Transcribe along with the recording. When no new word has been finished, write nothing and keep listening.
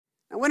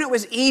Now, when it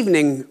was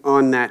evening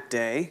on that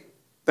day,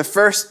 the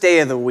first day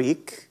of the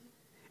week,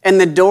 and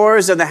the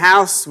doors of the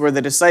house where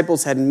the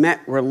disciples had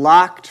met were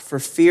locked for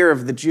fear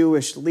of the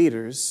Jewish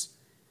leaders,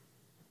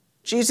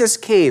 Jesus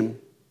came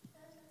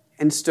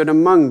and stood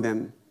among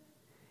them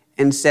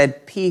and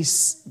said,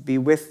 "Peace be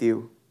with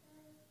you."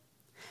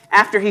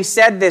 After he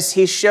said this,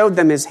 he showed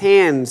them his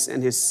hands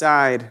and his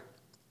side.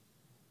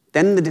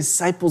 Then the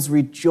disciples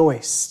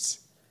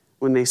rejoiced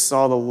when they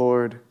saw the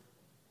Lord.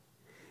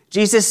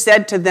 Jesus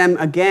said to them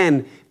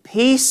again,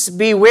 "Peace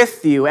be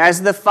with you.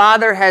 As the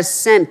Father has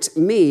sent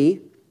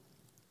me,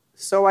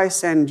 so I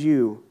send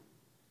you."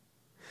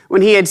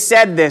 When he had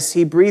said this,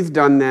 he breathed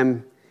on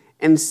them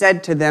and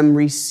said to them,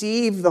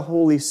 "Receive the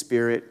Holy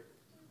Spirit.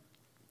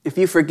 If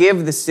you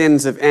forgive the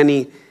sins of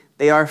any,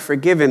 they are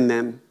forgiven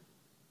them.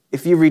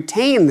 If you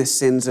retain the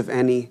sins of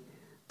any,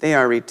 they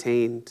are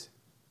retained."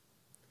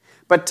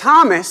 But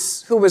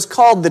Thomas, who was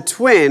called the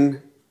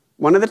twin,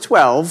 one of the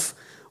 12,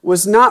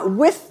 was not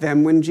with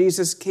them when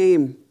Jesus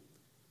came.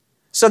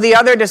 So the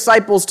other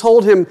disciples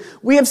told him,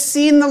 "We have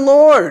seen the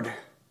Lord."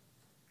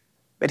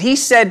 But he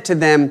said to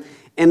them,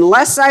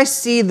 "Unless I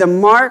see the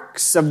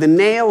marks of the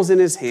nails in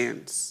his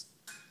hands,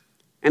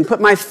 and put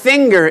my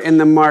finger in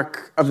the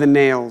mark of the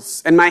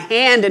nails, and my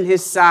hand in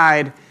his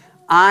side,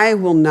 I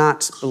will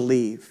not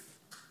believe."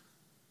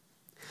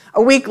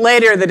 A week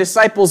later, the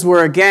disciples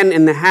were again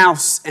in the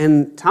house,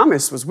 and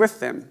Thomas was with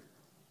them.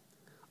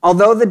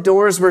 Although the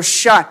doors were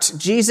shut,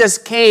 Jesus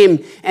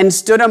came and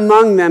stood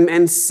among them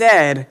and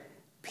said,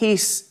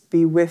 "Peace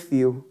be with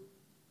you."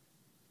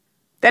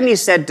 Then he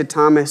said to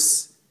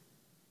Thomas,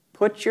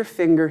 "Put your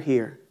finger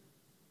here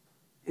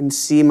and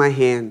see my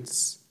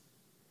hands.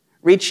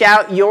 Reach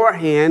out your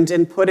hand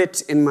and put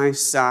it in my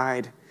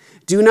side.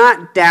 Do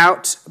not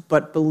doubt,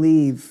 but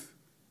believe."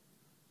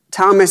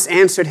 Thomas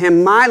answered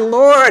him, "My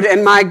Lord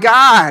and my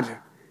God."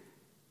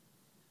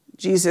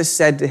 Jesus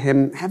said to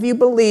him, "Have you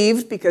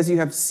believed because you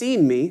have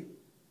seen me?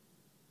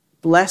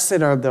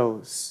 Blessed are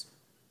those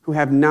who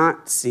have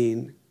not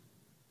seen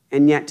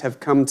and yet have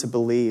come to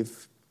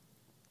believe."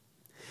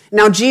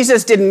 Now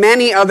Jesus did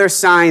many other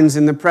signs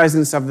in the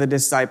presence of the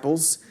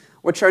disciples,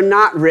 which are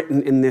not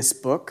written in this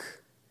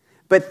book,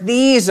 but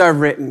these are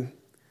written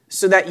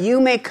so that you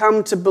may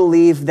come to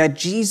believe that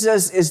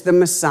Jesus is the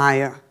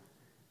Messiah,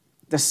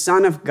 the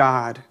Son of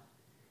God,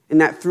 and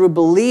that through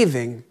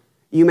believing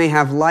you may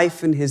have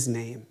life in his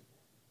name.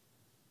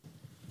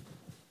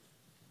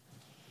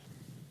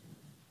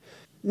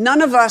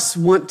 None of us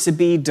want to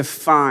be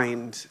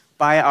defined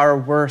by our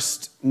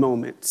worst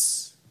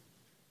moments.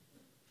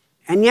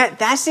 And yet,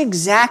 that's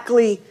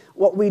exactly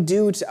what we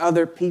do to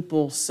other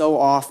people so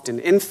often.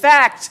 In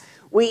fact,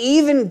 we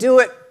even do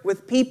it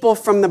with people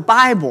from the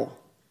Bible,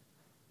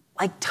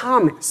 like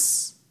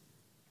Thomas.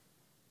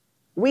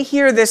 We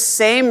hear this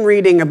same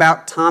reading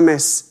about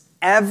Thomas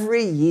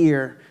every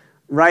year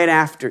right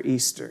after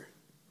Easter.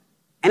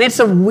 And it's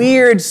a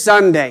weird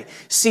Sunday.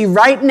 See,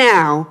 right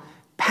now,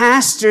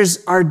 pastors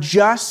are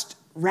just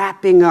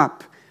wrapping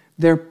up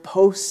their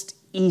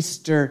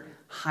post-Easter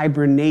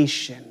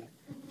hibernation.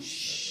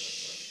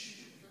 Shh.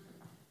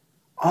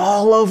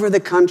 All over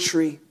the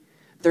country,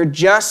 they're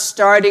just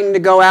starting to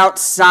go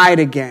outside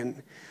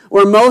again,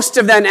 where most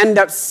of them end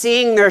up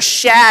seeing their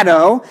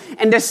shadow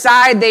and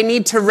decide they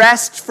need to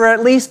rest for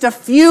at least a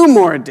few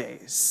more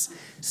days.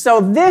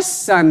 So this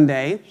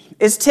Sunday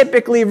is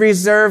typically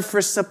reserved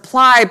for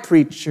supply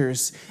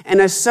preachers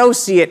and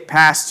associate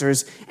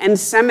pastors and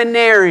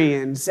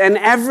seminarians. And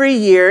every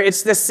year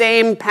it's the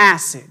same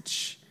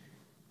passage,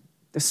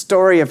 the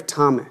story of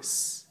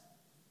Thomas.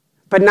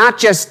 But not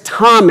just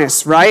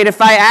Thomas, right?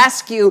 If I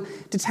ask you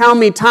to tell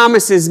me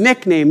Thomas's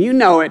nickname, you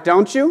know it,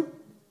 don't you?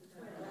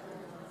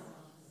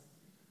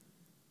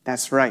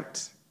 That's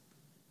right.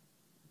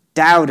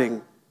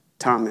 Doubting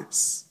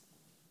Thomas.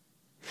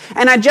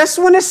 And I just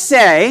want to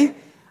say,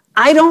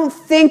 I don't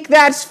think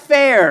that's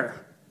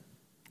fair.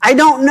 I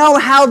don't know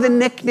how the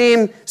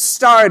nickname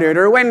started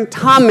or when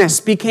Thomas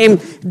became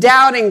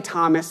Doubting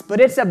Thomas, but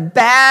it's a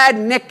bad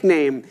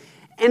nickname.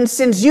 And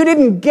since you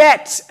didn't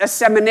get a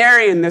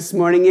seminarian this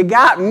morning, you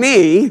got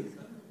me.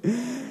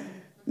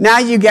 Now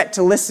you get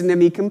to listen to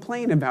me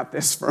complain about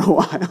this for a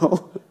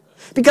while.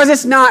 Because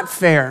it's not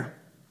fair.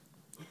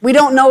 We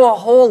don't know a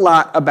whole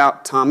lot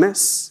about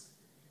Thomas.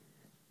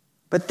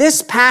 But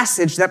this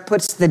passage that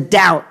puts the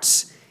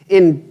doubt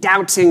in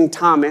Doubting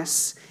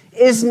Thomas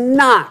is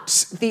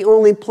not the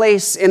only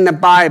place in the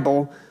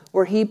Bible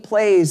where he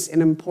plays an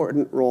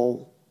important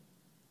role.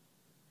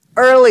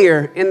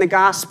 Earlier in the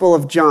Gospel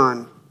of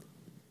John,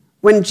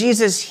 when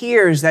Jesus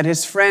hears that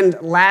his friend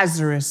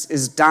Lazarus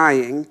is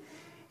dying,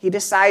 he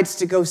decides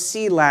to go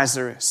see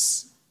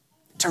Lazarus,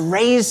 to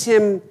raise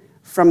him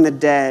from the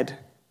dead.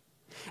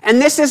 And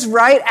this is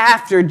right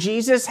after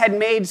Jesus had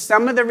made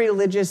some of the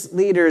religious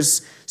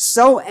leaders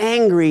so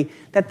angry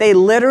that they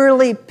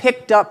literally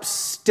picked up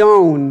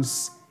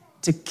stones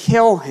to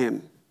kill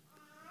him.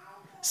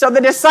 So the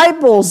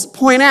disciples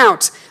point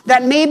out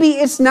that maybe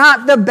it's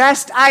not the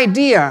best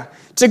idea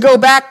to go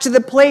back to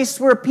the place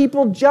where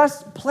people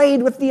just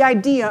played with the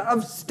idea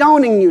of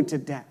stoning you to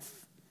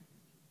death.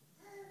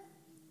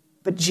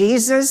 But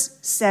Jesus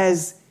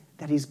says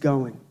that he's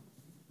going.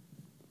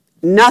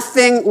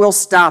 Nothing will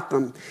stop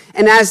him.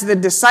 And as the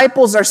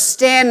disciples are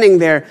standing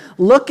there,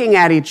 looking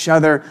at each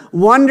other,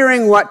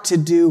 wondering what to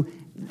do,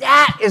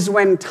 that is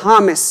when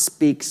Thomas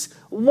speaks.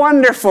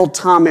 Wonderful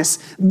Thomas,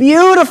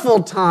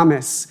 beautiful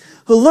Thomas,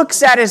 who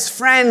looks at his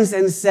friends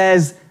and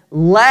says,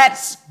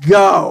 "Let's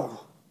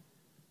go.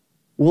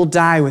 We'll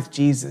die with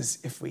Jesus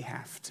if we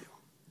have to."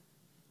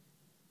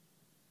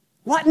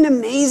 What an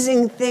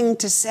amazing thing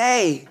to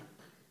say.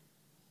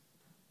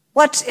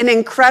 What an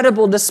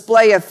incredible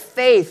display of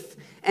faith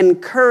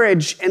and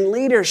courage and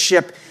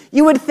leadership.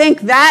 You would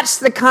think that's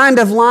the kind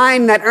of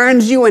line that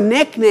earns you a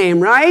nickname,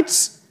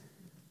 right?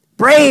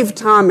 Brave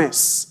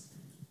Thomas,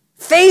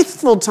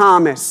 faithful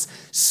Thomas,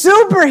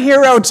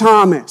 superhero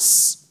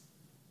Thomas.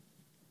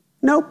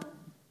 Nope.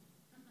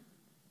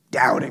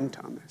 Doubting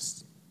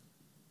Thomas.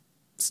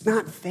 It's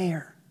not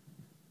fair.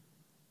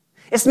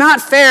 It's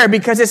not fair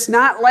because it's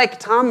not like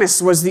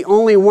Thomas was the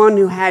only one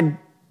who had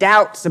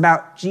doubts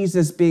about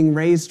Jesus being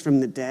raised from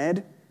the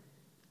dead.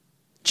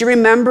 Do you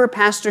remember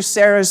Pastor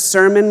Sarah's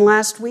sermon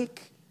last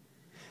week?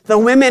 The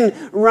women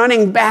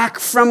running back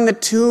from the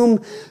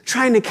tomb,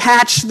 trying to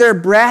catch their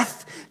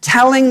breath,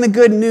 telling the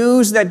good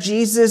news that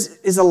Jesus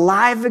is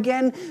alive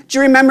again. Do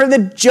you remember the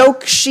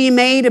joke she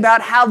made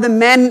about how the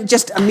men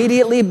just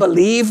immediately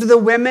believed the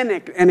women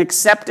and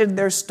accepted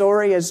their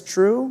story as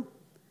true?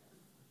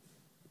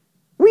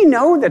 We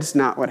know that's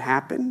not what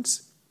happened.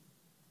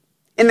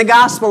 In the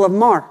Gospel of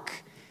Mark,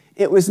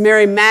 it was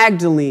Mary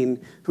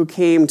Magdalene who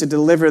came to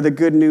deliver the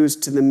good news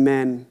to the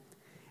men.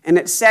 And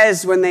it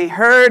says, when they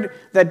heard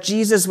that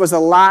Jesus was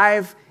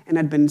alive and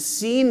had been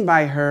seen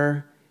by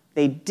her,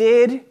 they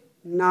did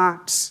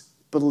not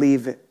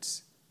believe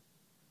it.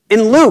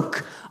 In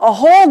Luke, a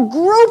whole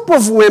group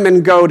of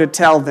women go to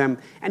tell them.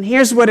 And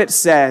here's what it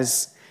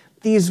says.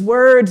 These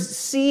words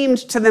seemed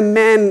to the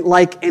men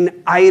like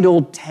an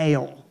idle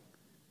tale,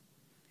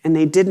 and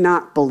they did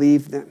not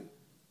believe them.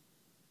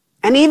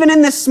 And even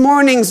in this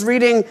morning's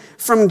reading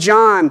from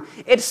John,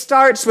 it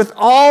starts with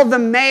all the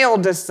male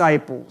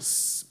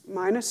disciples,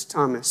 minus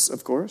Thomas,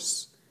 of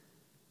course,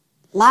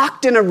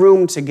 locked in a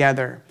room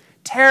together,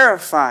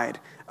 terrified,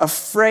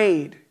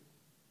 afraid.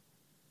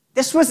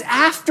 This was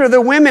after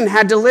the women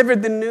had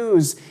delivered the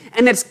news,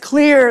 and it's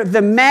clear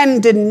the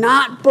men did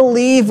not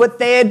believe what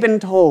they had been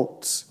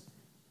told.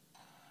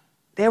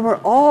 They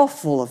were all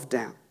full of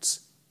doubt.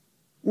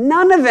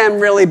 None of them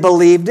really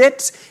believed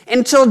it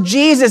until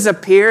Jesus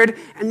appeared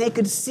and they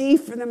could see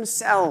for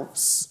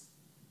themselves.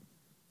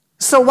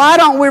 So why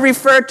don't we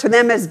refer to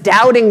them as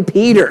doubting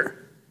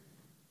Peter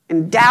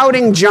and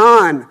doubting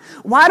John?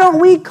 Why don't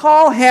we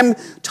call him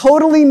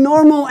totally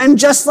normal and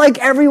just like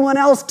everyone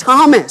else,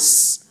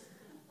 Thomas?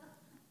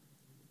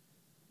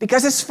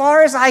 Because as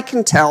far as I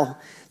can tell,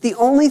 the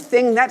only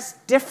thing that's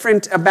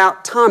different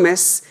about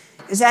Thomas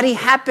is that he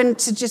happened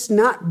to just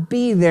not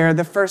be there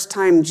the first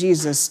time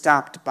Jesus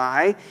stopped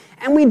by,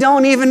 and we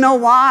don't even know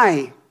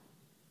why.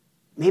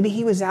 Maybe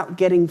he was out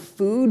getting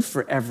food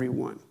for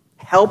everyone.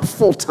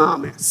 Helpful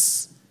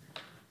Thomas.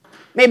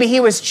 Maybe he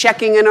was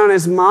checking in on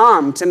his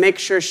mom to make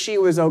sure she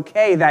was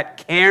okay,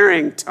 that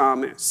caring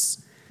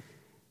Thomas.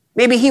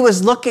 Maybe he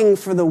was looking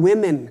for the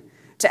women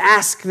to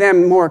ask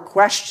them more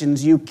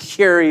questions, you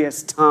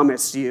curious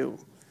Thomas, you.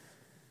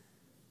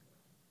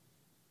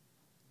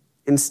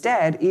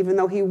 Instead, even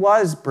though he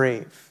was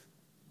brave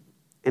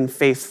and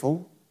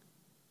faithful,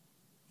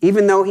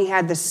 even though he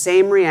had the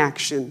same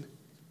reaction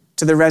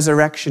to the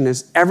resurrection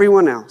as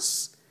everyone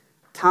else,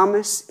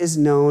 Thomas is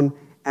known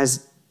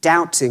as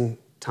doubting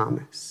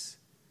Thomas.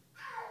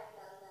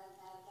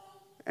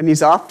 And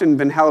he's often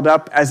been held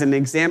up as an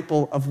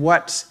example of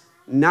what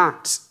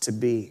not to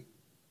be.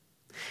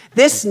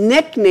 This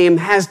nickname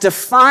has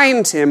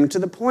defined him to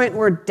the point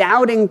where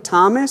doubting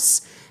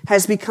Thomas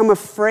has become a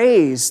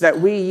phrase that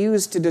we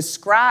use to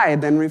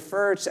describe and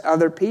refer to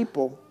other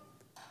people.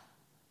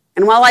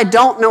 And while I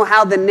don't know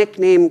how the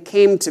nickname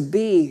came to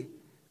be,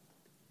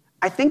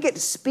 I think it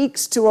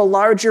speaks to a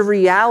larger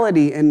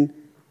reality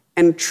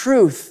and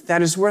truth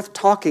that is worth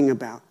talking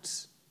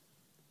about.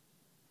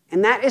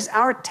 And that is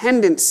our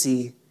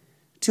tendency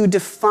to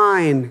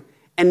define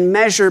and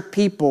measure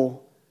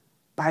people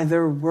by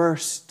their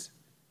worst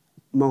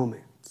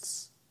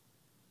moments.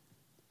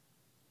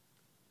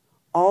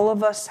 All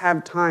of us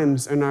have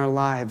times in our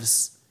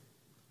lives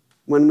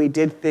when we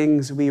did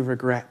things we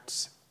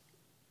regret,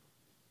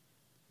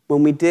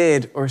 when we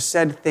did or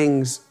said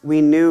things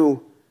we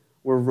knew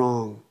were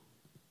wrong,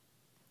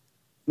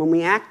 when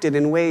we acted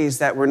in ways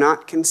that were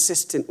not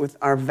consistent with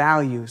our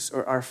values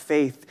or our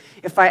faith.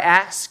 If I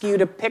ask you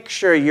to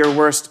picture your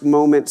worst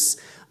moments,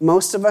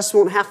 most of us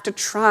won't have to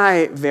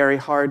try very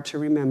hard to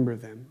remember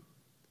them.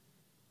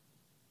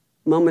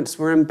 Moments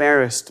we're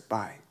embarrassed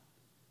by,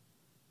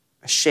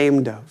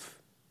 ashamed of.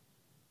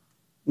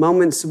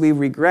 Moments we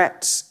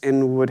regret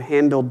and would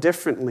handle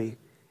differently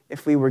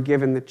if we were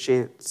given the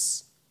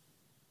chance.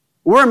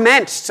 We're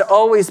meant to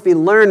always be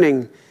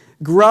learning,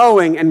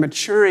 growing, and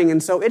maturing,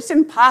 and so it's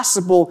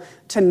impossible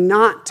to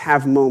not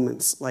have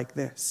moments like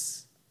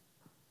this.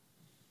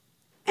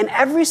 And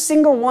every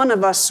single one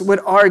of us would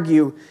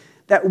argue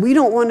that we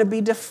don't want to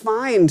be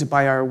defined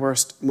by our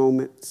worst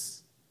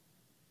moments.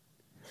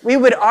 We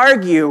would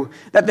argue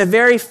that the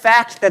very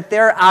fact that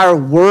they're our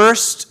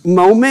worst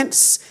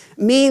moments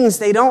means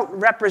they don't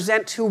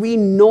represent who we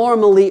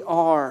normally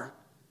are,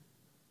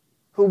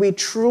 who we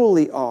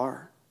truly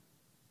are.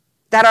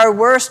 That our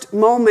worst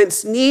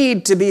moments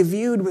need to be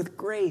viewed with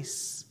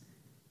grace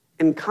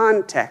and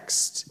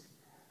context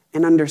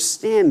and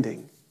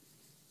understanding.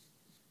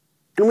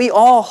 And we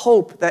all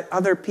hope that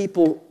other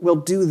people will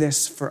do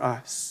this for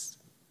us.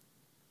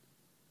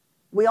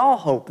 We all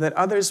hope that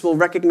others will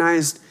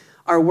recognize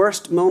our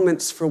worst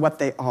moments for what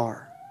they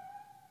are.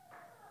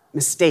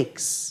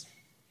 Mistakes,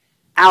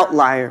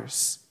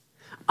 outliers,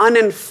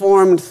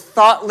 uninformed,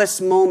 thoughtless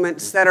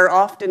moments that are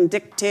often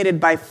dictated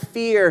by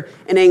fear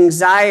and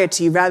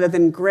anxiety rather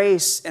than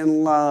grace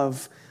and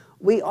love.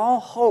 We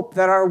all hope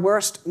that our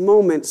worst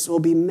moments will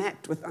be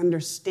met with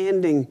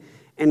understanding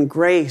and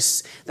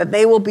grace, that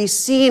they will be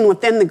seen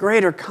within the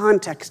greater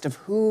context of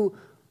who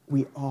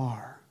we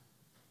are.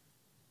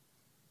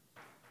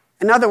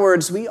 In other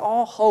words, we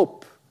all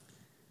hope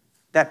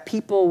that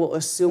people will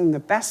assume the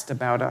best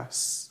about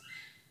us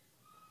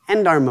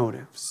and our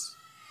motives.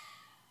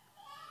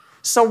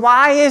 So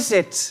why is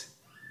it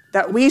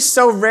that we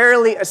so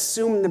rarely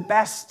assume the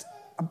best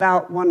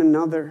about one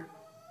another?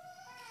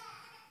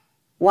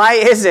 Why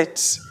is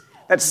it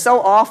that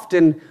so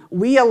often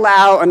we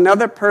allow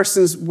another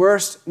person's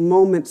worst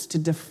moments to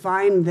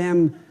define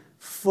them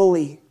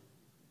fully?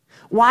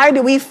 Why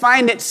do we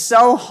find it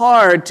so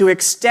hard to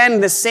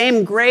extend the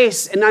same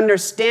grace and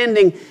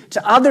understanding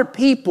to other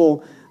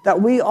people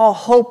that we all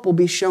hope will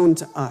be shown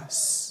to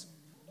us?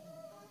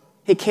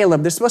 Hey,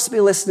 Caleb, they're supposed to be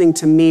listening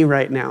to me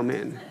right now,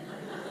 man.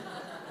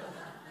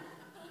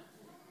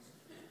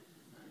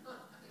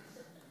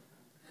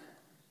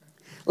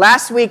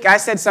 Last week, I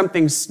said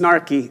something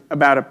snarky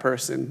about a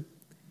person.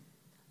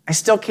 I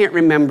still can't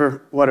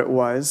remember what it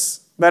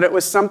was, but it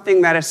was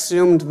something that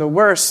assumed the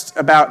worst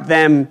about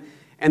them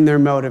and their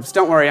motives.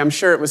 Don't worry, I'm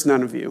sure it was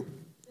none of you.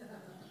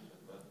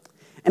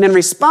 And in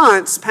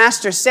response,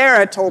 Pastor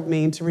Sarah told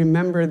me to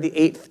remember the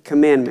 8th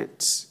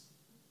commandment.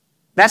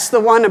 That's the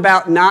one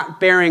about not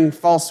bearing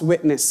false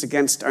witness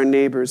against our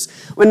neighbors.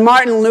 When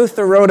Martin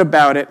Luther wrote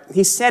about it,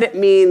 he said it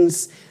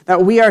means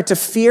that we are to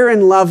fear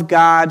and love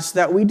God so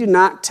that we do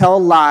not tell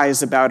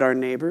lies about our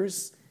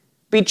neighbors,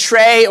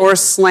 betray or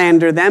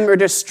slander them, or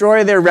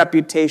destroy their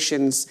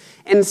reputations.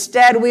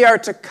 Instead, we are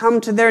to come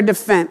to their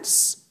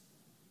defense,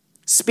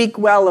 speak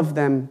well of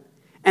them,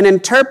 and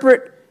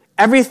interpret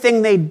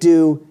everything they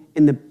do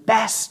in the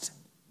best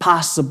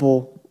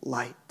possible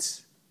light.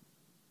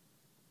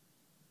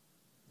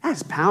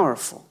 That's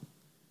powerful.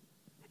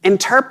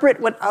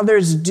 Interpret what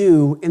others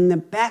do in the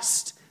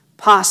best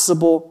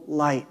possible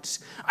light.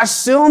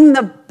 Assume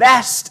the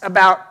best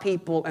about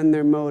people and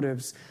their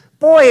motives.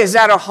 Boy, is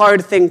that a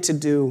hard thing to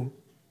do,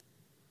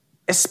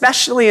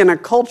 especially in a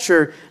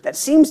culture that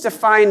seems to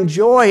find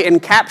joy in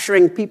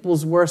capturing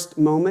people's worst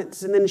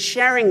moments and then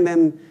sharing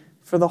them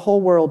for the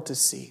whole world to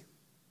see.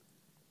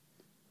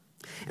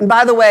 And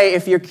by the way,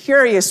 if you're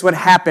curious what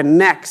happened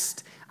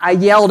next, I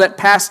yelled at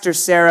Pastor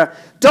Sarah,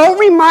 "Don't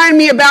remind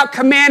me about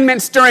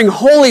commandments during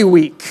Holy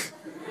Week."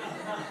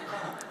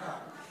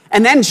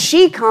 And then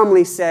she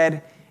calmly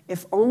said,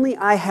 "If only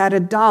I had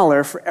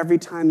 $1 for every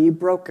time you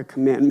broke a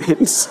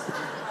commandment."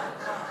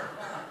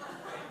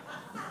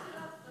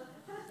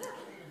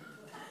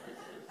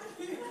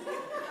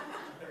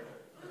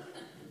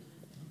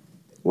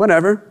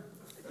 Whatever.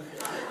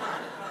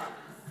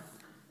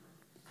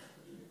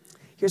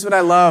 Here's what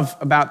I love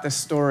about this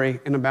story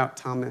and about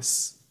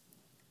Thomas.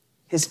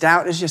 His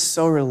doubt is just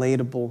so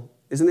relatable,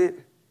 isn't it?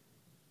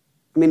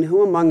 I mean,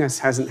 who among us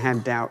hasn't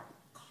had doubt?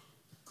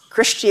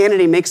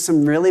 Christianity makes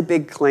some really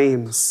big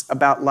claims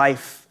about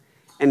life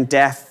and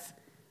death,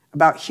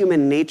 about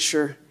human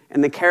nature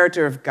and the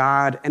character of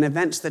God, and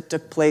events that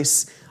took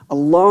place a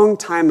long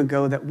time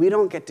ago that we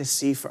don't get to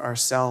see for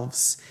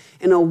ourselves.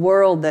 In a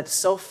world that's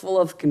so full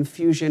of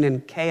confusion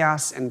and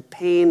chaos and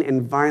pain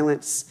and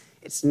violence,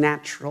 it's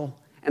natural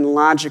and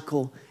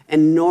logical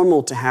and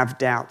normal to have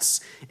doubts.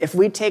 If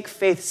we take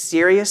faith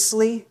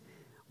seriously,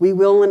 we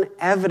will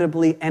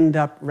inevitably end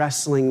up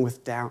wrestling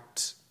with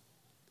doubt.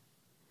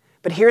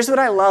 But here's what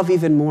I love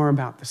even more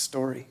about the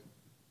story.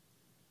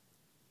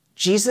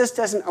 Jesus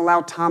doesn't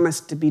allow Thomas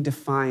to be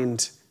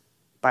defined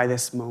by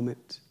this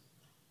moment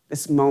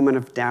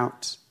of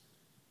doubt.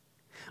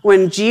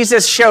 When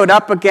Jesus showed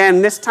up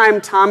again, this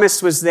time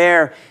Thomas was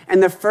there,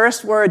 and the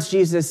first words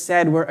Jesus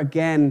said were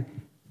again,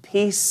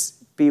 "Peace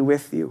be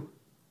with you."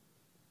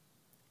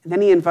 And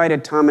then he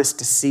invited Thomas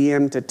to see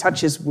him, to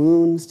touch his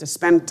wounds, to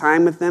spend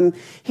time with him.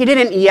 He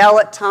didn't yell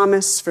at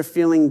Thomas for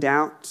feeling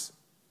doubt.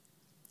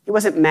 He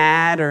wasn't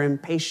mad or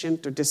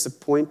impatient or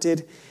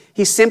disappointed.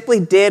 He simply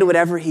did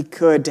whatever he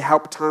could to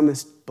help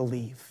Thomas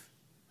believe,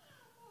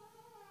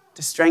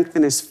 to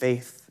strengthen his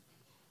faith,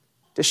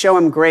 to show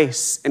him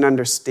grace and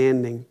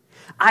understanding.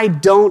 I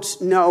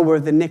don't know where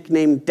the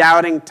nickname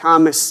Doubting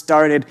Thomas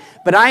started,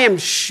 but I am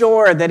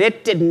sure that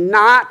it did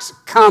not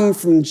come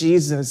from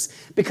Jesus.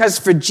 Because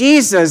for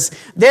Jesus,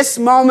 this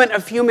moment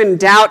of human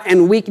doubt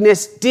and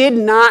weakness did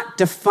not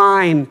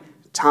define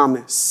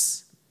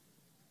Thomas.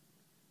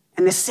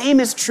 And the same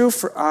is true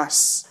for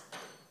us.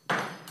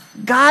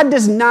 God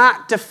does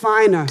not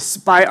define us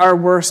by our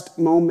worst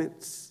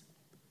moments.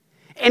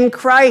 In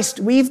Christ,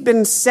 we've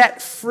been set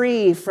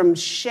free from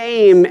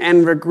shame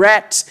and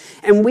regret,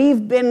 and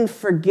we've been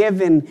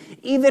forgiven,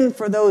 even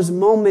for those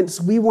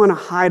moments we want to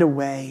hide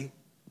away.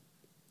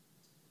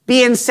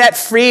 Being set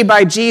free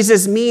by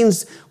Jesus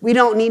means we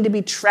don't need to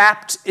be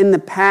trapped in the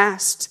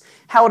past,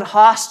 held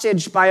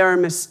hostage by our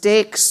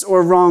mistakes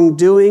or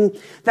wrongdoing,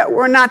 that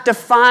we're not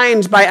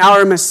defined by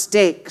our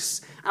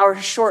mistakes,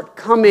 our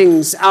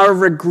shortcomings, our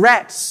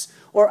regrets,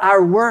 or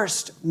our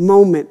worst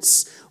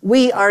moments.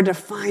 We are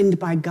defined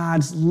by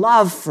God's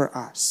love for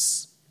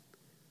us.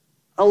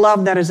 A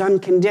love that is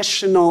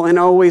unconditional and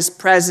always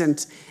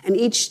present. And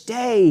each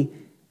day,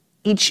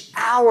 each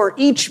hour,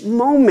 each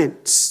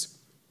moment,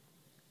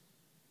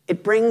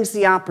 it brings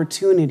the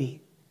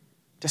opportunity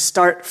to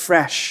start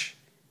fresh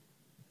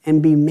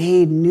and be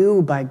made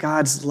new by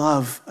God's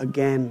love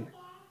again.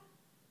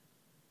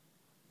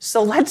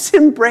 So let's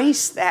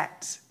embrace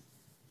that.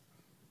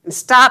 And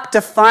stop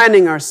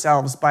defining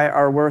ourselves by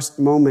our worst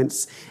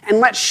moments. And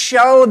let's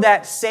show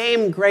that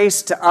same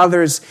grace to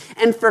others.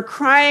 And for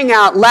crying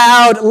out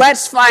loud,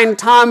 let's find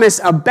Thomas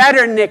a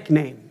better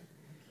nickname.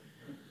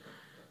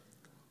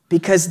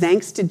 Because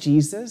thanks to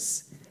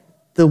Jesus,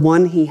 the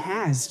one he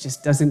has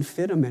just doesn't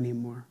fit him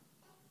anymore.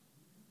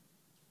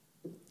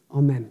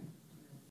 Amen.